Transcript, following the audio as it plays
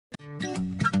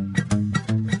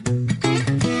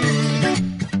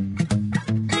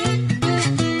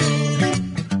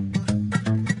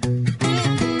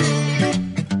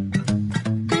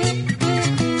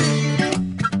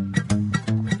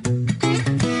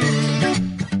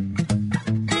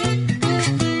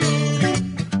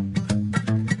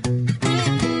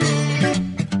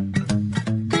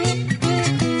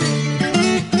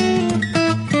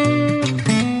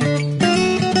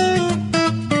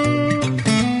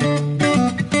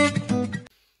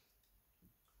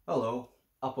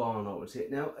hop on over to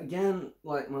it. Now, again,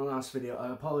 like my last video,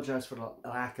 I apologize for the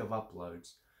lack of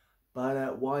uploads. But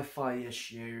Wi-Fi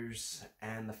issues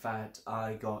and the fact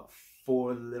I got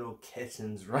 4 little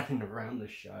kittens running around the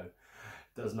show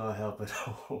does not help at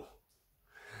all.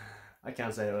 I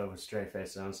can't say that with a straight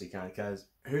face, I honestly can't, because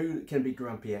who can be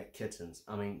grumpy at kittens?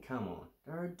 I mean, come on,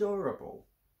 they're adorable.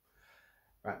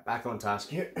 Right, back on task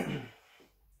here.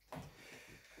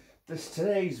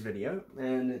 Today's video,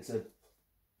 and it's a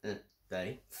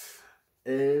day,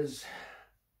 is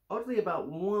oddly about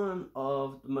one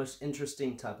of the most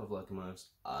interesting type of locomotives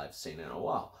I've seen in a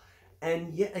while.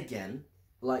 And yet again,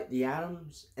 like the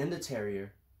Adams and the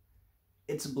Terrier,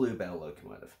 it's a Bluebell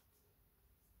locomotive.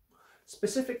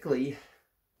 Specifically,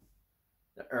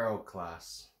 the Earl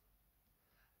class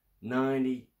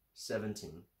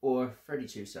 9017 or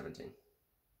 3217.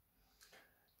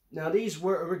 Now these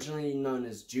were originally known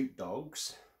as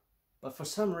Dukedogs, but for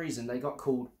some reason they got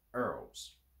called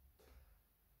Earls.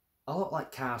 A lot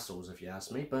like castles, if you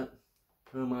ask me, but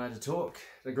who am I to talk?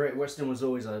 The Great Western was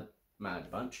always a mad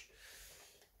bunch.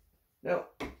 Now,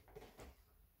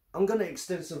 I'm going to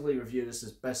extensively review this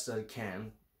as best I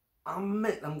can. I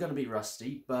admit I'm going to be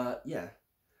rusty, but yeah.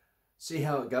 See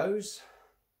how it goes.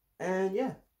 And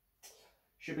yeah,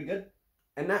 should be good.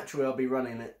 And naturally, I'll be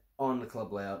running it on the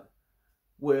club layout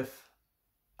with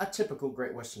a typical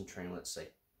Great Western train, let's see.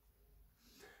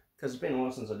 Because it's been a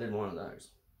while since I did one of those.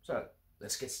 So,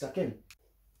 let's get stuck in.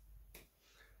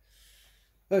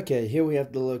 Okay, here we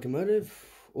have the locomotive,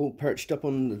 all perched up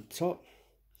on the top.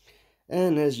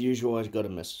 And as usual, I've got a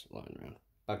mess lying around.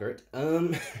 Bugger it.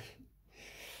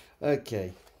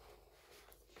 Okay.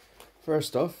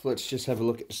 First off, let's just have a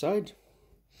look at the side.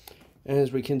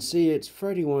 As we can see, it's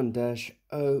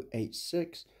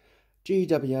 31-086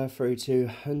 GWR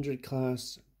 3200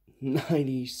 class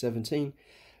 9017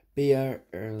 BR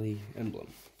Early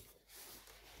emblem.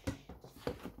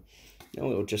 Now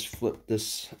we'll just flip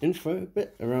this info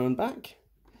bit around back,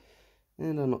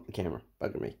 and unlock the camera.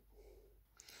 Bugger me.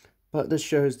 But this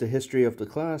shows the history of the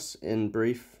class in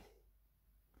brief.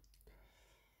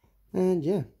 And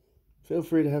yeah, feel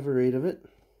free to have a read of it.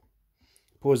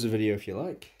 Pause the video if you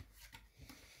like.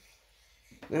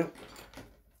 Now,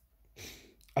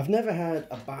 I've never had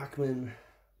a Bachmann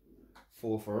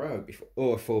 440 before,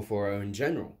 or 440 in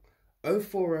general.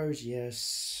 040s,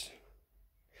 yes.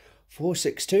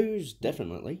 462s,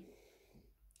 definitely.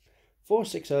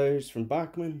 460s from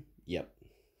Bachmann, yep.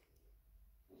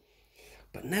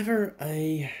 But never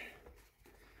a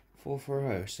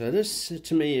 440. So this,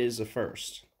 to me, is a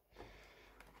first.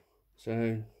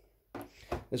 So,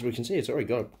 as we can see, it's already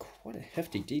got quite a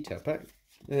hefty detail pack.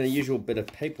 And the usual bit of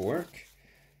paperwork,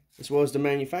 as well as the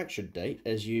manufactured date,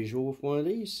 as usual with one of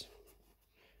these.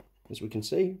 As we can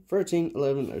see,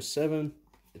 13/11/07.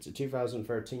 It's a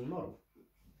 2013 model.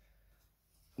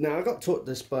 Now, I got taught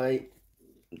this by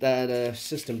that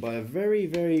system by a very,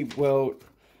 very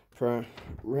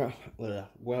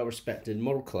well-respected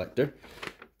model collector,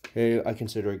 who I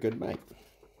consider a good mate.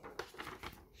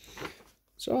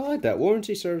 So I like that.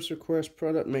 Warranty, service request,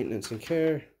 product maintenance and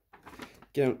care,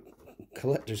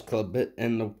 collector's club bit,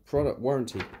 and the product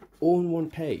warranty all in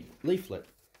one page leaflet.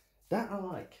 That I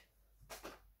like.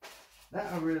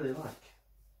 That I really like.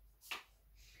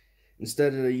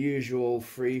 Instead of the usual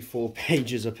 3-4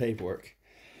 pages of paperwork.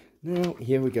 Now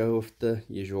here we go with the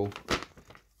usual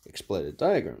exploded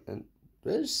diagram, and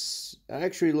this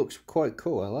actually looks quite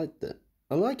cool. I like that.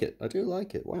 I like it. I do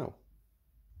like it. Wow.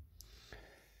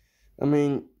 I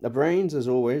mean, the brains, as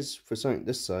always, for something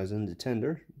this size and the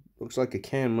tender, looks like a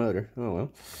cam motor. Oh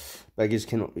well. Beggars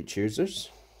cannot be choosers.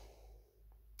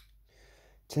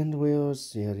 Tender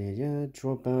wheels, yada yada,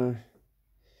 drawbar.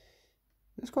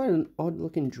 That's quite an odd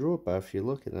looking drawbar if you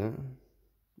look at that.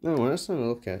 Oh well, that's something to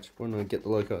look at when I get the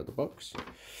logo out of the box.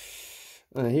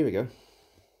 Here we go.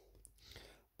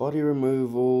 Body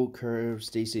removal, curves,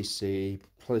 DCC,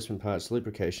 placement parts,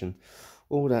 lubrication,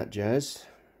 all that jazz.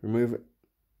 Remove it.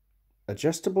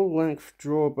 Adjustable length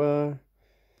drawbar,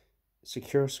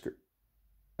 secure screw.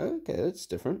 Okay, that's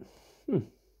different.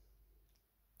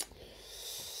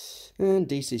 And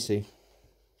DCC.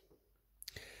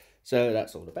 So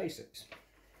that's all the basics.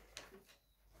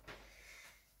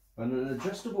 And an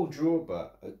adjustable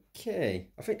drawbar. Okay,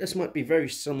 I think this might be very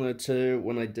similar to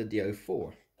when I did the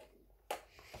 04.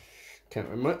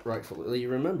 Can't rightfully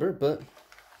remember, but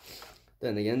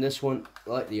then again, this one,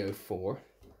 like the 04,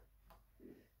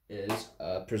 is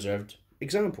a preserved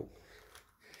example.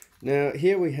 Now,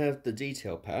 here we have the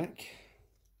detail pack.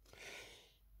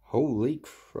 Holy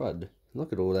crud.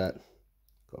 Look at all that.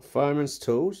 Got fireman's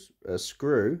tools, a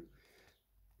screw,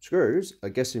 screws,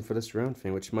 I'm guessing for this round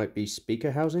thing, which might be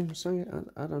speaker housing or something.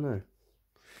 I don't know.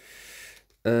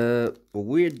 A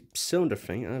weird cylinder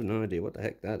thing. I have no idea what the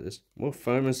heck that is. More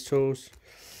fireman's tools.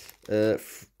 Oh,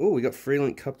 we got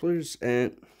 3-link couplers,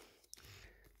 and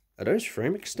are those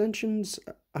frame extensions?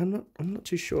 I'm not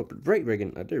too sure. But brake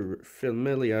rigging, I do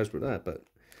familiarize with that. But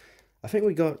I think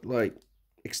we got like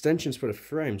extensions for the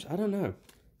frames. I don't know.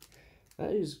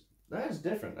 That is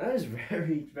different. That is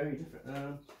very different.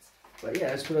 But yeah,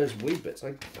 as for those weed bits,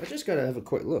 I just gotta have a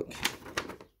quick look.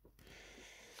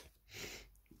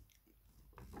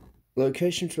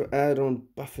 Locations for add-on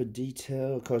buffer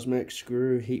detail, cosmetic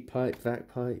screw, heat pipe,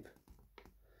 vac pipe.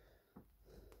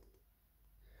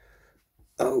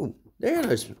 Oh, there are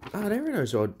those. Oh, there are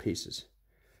those odd pieces.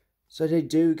 So they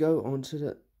do go onto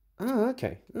the. Oh,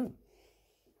 okay. Oh,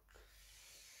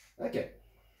 okay.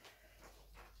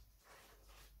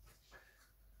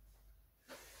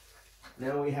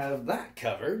 Now we have that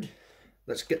covered.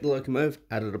 Let's get the locomotive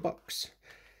out of the box.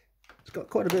 It's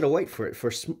got quite a bit of weight for it for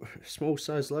a small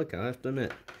size loco, I have to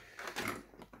admit.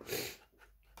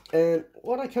 And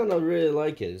what I kind of really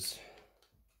like is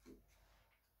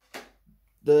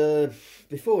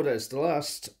before this, the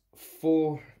last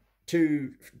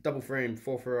two double frame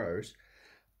 4x4s,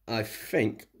 I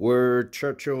think were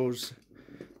Churchill's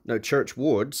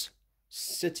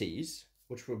cities,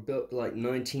 which were built like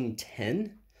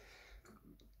 1910.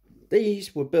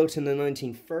 These were built in the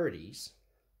 1930s,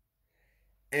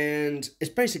 and it's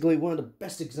basically one of the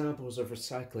best examples of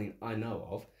recycling I know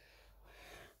of,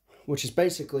 which is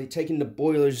basically taking the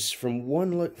boilers from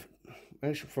one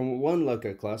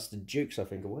loco class, the Dukes, I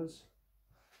think it was.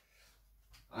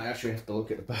 I actually have to look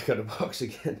at the back of the box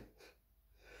again.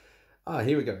 Ah,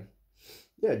 here we go.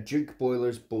 Yeah, Duke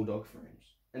boilers, Bulldog frames.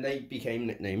 And they became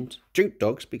nicknamed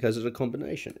Dukedogs because of the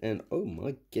combination. And oh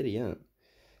my giddy aunt.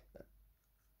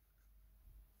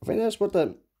 I think that's what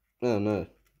that... Oh no,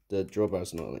 the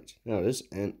drawbar's not linked. Now it is.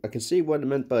 And I can see what it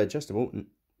meant by adjustable. And,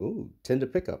 ooh, tender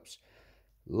pickups.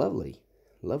 Lovely.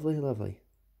 Lovely, lovely.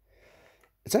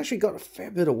 It's actually got a fair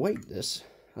bit of weight, this.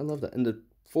 I love that. And the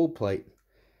full plate.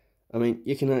 I mean,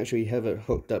 you can actually have it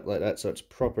hooked up like that so it's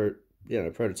proper,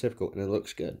 prototypical, and it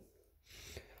looks good.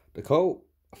 The coal,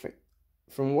 I think,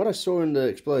 from what I saw in the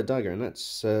exploded diagram,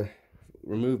 that's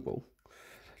removable.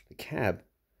 The cab,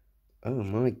 oh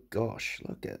my gosh,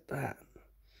 look at that.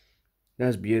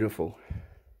 That's beautiful.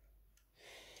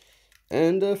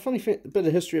 And a funny bit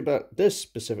of history about this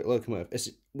specific locomotive. It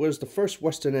was the first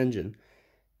Western engine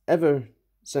ever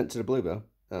sent to the Bluebell.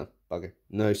 Oh, bugger.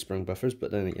 No sprung buffers,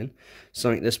 but then again,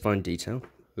 something this fine detail.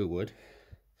 Who would?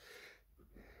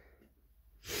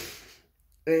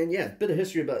 And yeah, bit of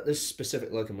history about this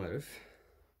specific locomotive.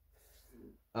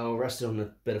 I'll rest it on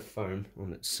a bit of foam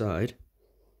on its side.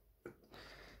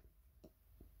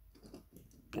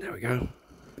 There we go.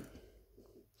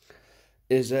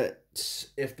 Is that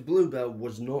if the Bluebell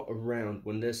was not around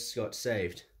when this got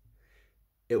saved,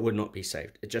 it would not be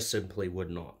saved. It just simply would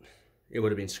not. It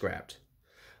would have been scrapped.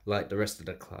 Like the rest of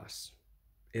the class.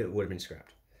 It would have been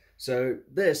scrapped. So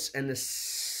this and the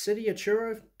City of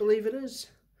Churro, I believe it is,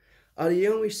 are the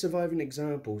only surviving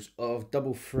examples of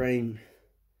double frame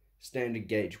standard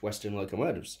gauge Western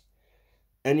locomotives.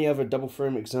 Any other double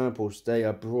frame examples, they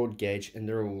are broad gauge and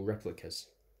they're all replicas.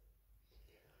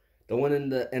 The one in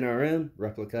the NRM,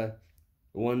 replica.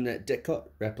 The one at Didcot,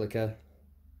 replica.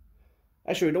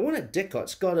 Actually, the one at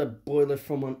Didcot's got a boiler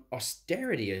from an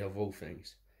Austerity of all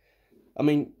things. I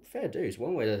mean, fair dues,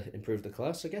 one way to improve the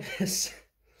class, I guess.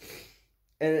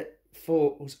 And it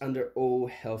falls under all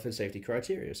health and safety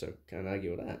criteria, so can't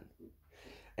argue with that.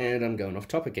 And I'm going off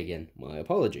topic again, my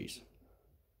apologies.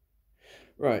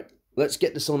 Right, let's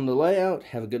get this on the layout,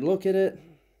 have a good look at it,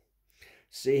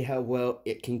 see how well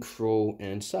it can crawl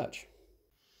and such.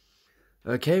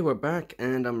 Okay, we're back,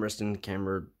 and I'm resting the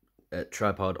camera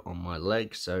tripod on my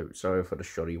leg, so sorry for the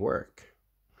shoddy work.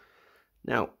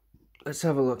 Now, let's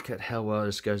have a look at how well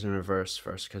this goes in reverse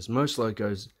first, because most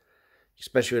logos,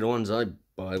 especially the ones I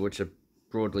buy, which are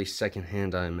broadly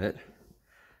second-hand, I admit,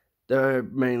 they're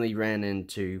mainly ran in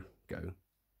to go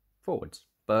forwards.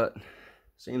 But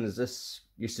seeing as this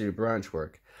used to do branch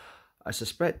work, I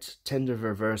suspect tender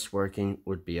reverse working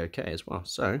would be okay as well.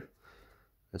 So,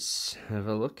 let's have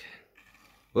a look.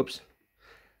 Whoops.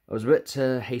 I was a bit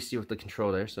hasty with the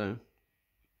control there, so...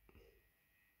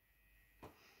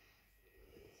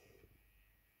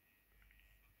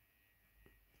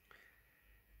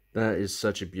 That is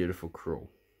such a beautiful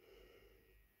crawl.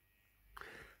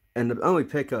 And the only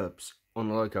pickups on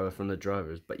the loco are from the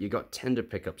drivers, but you got tender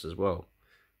pickups as well.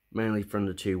 Mainly from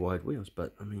the two wide wheels,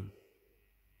 but I mean...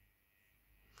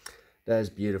 That is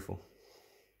beautiful.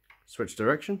 switch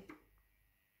direction.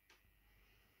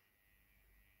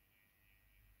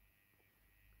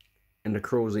 And the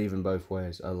crawl's even both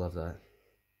ways. I love that.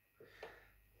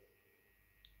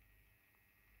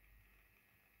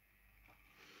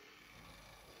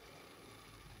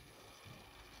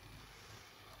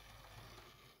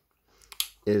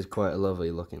 It is quite a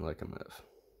lovely looking locomotive.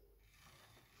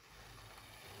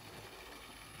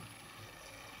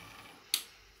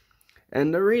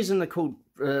 And the reason they're called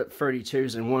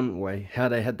 32s in one way, how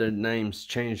they had their names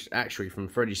changed actually from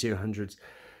 3200s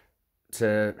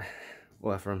to,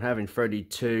 well, from having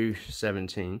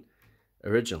 3217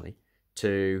 originally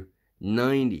to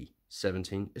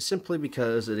 9017 is simply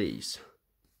because of these.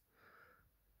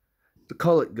 The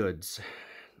collet goods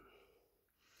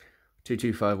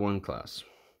 2251 class.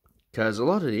 Because a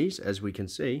lot of these, as we can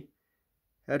see,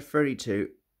 had 32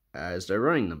 as their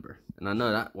running number. And I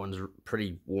know that one's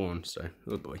pretty worn, so,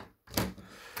 oh boy.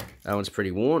 That one's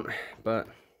pretty worn, but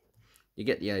you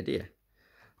get the idea.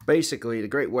 Basically, the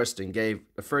Great Western gave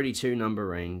a 32 number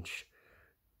range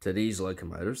to these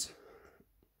locomotives,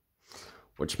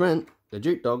 which meant the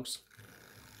Dukedogs,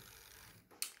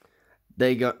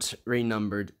 they got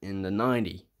renumbered in the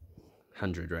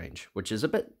 90-100 range, which is a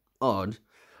bit odd,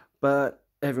 but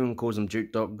everyone calls them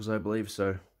Dukedogs, I believe,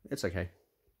 so it's okay.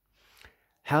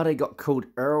 How they got called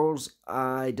Earls,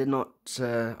 I did not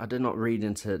read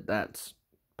into that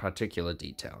particular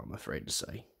detail, I'm afraid to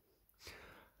say.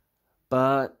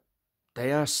 But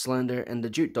they are slender, and the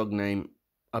Dukedog name,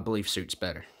 I believe, suits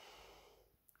better.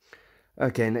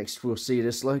 Okay, next we'll see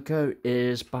this loco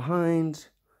is behind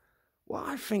what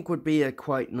I think would be a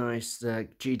quite nice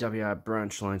GWR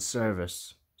branch line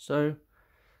service. So,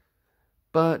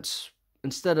 but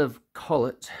instead of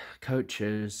collet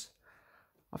coaches,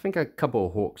 I think a couple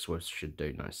of Hawksworths should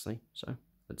do nicely. So,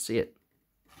 let's see it.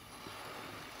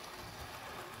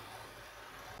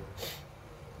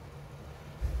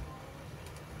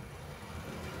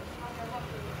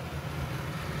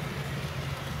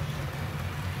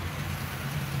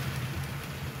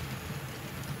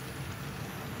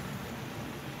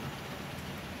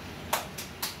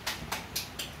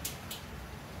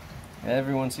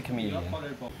 Everyone's a comedian.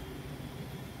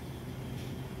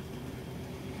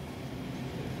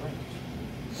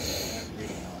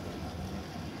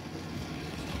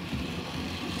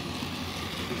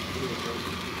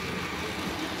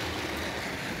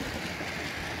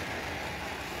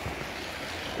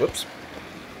 Whoops.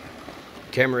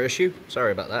 Camera issue.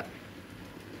 Sorry about that.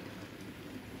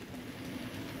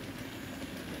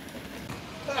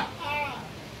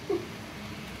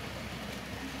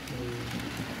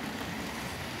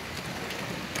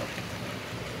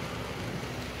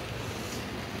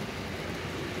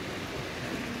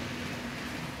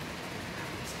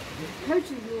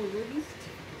 Coaches will release.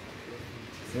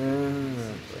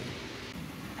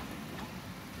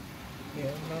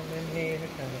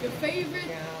 Your favorite?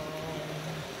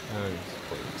 Oh,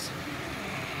 please.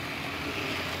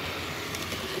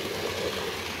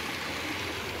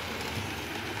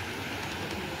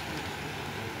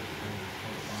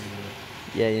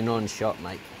 Yeah, you're not in shot,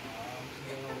 mate.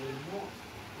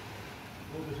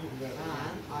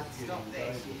 I'd stop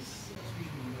this.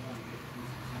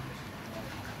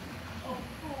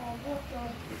 What the?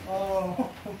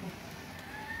 Oh.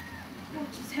 What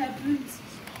just happened?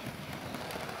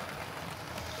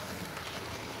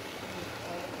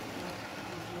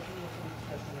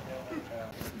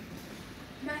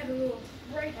 Might have a little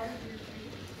break on your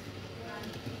feet.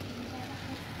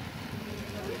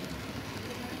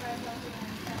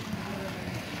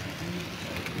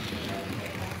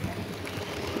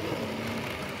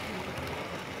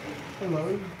 Hello.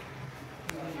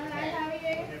 Hello, how are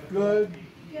you? Good.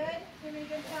 Good? Having a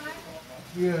good time?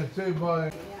 Yeah, say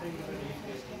bye.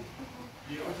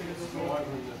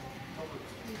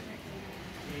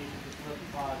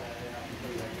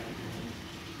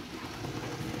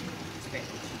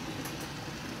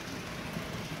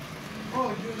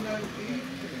 Oh, you know Pete?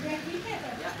 Yeah, keep it.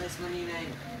 Yeah, that's my new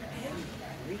name.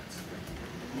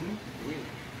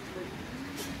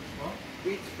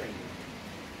 Wheat Spring.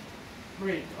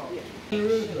 Great. Oh. Yeah. Where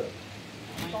is it?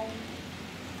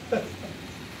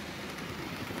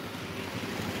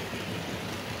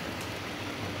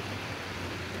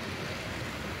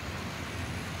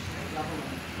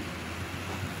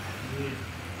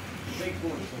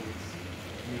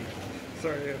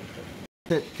 Sorry.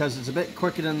 Because it's a bit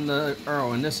quicker than the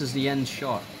Earl, and this is the end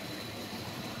shot.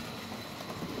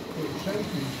 Thank you.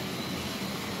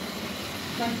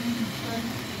 Thank you. Thank you.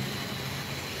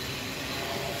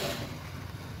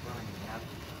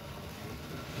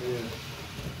 Yeah.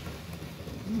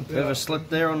 Bit of a slip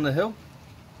there on the hill.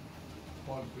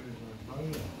 One, two, Oh,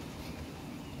 yeah.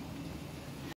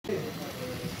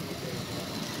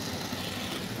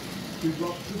 Two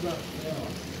blocks, yeah.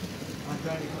 I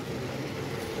can't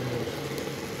even.